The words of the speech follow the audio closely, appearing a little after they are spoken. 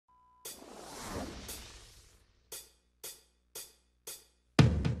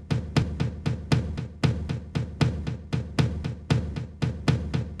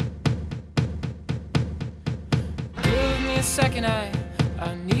a second, I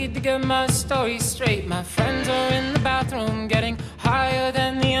need to get my story straight. My friends are in the bathroom getting higher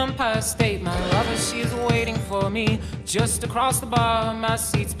than the Empire State. My lover, she's waiting for me just across the bar. My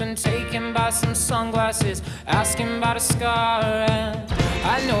seat's been taken by some sunglasses, asking about a scar. And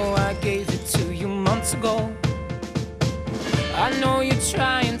I know I gave it to you months ago. I know you're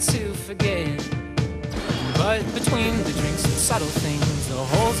trying to forget, but between the drinks and subtle things, the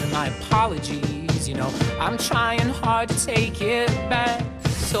holes in my apologies, you know, I'm trying hard to take it back.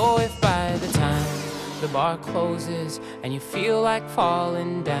 So if by the time the bar closes and you feel like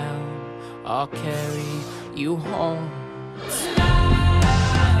falling down, I'll carry you home tonight.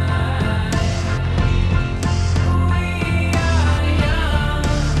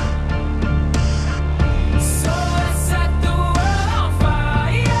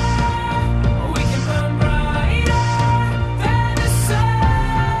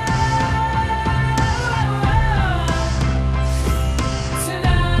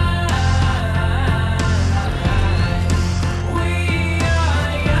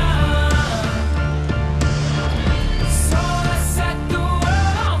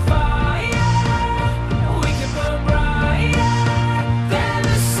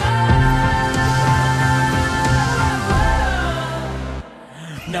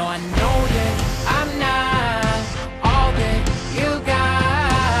 No, I know that I'm not all that you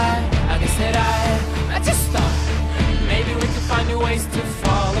got. I guess that I just thought maybe we could find new ways to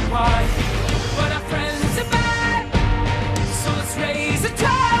fall apart. But our friends are back, so let's raise a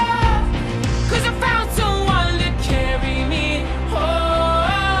toast, 'cause I found someone to carry me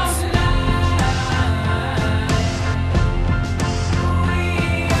home tonight. We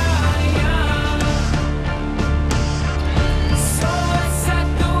are young, so let's set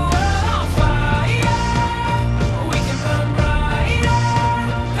the world on fire. We can burn brighter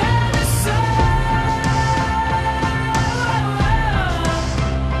than the sun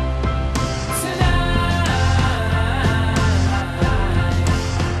tonight.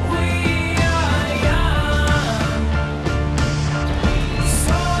 We are young,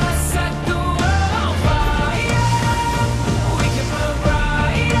 so let's set the world on fire. We can burn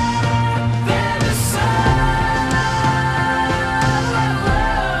brighter than the sun.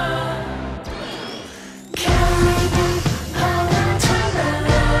 Carry me home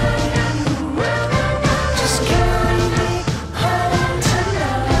tonight. Just carry me home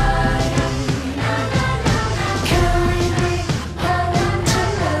tonight. Carry me home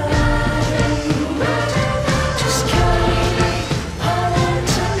tonight. Just carry me home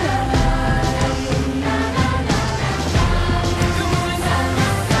tonight. The moon's on my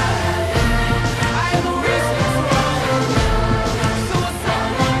side. I have a reason for all of love. So will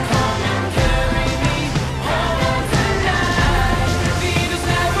someone come and carry me home tonight? The angel's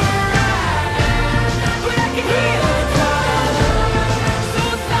never right, but I can hear the call. So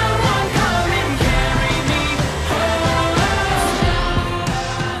will someone come and carry me home tonight?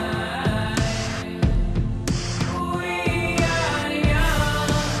 We are young,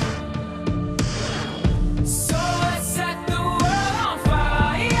 so let's set the world on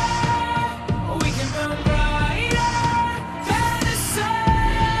fire. We can burn brighter than the sun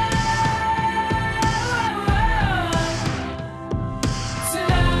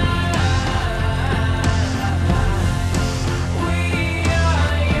tonight. We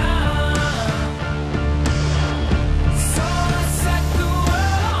are young, so let's set the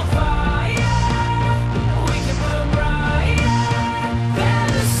world on fire. We can burn brighter than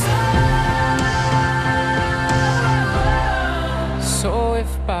the sun. So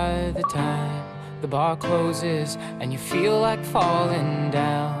if by the time the bar closes and you feel like falling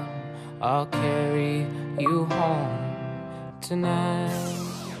down, I'll carry you home tonight.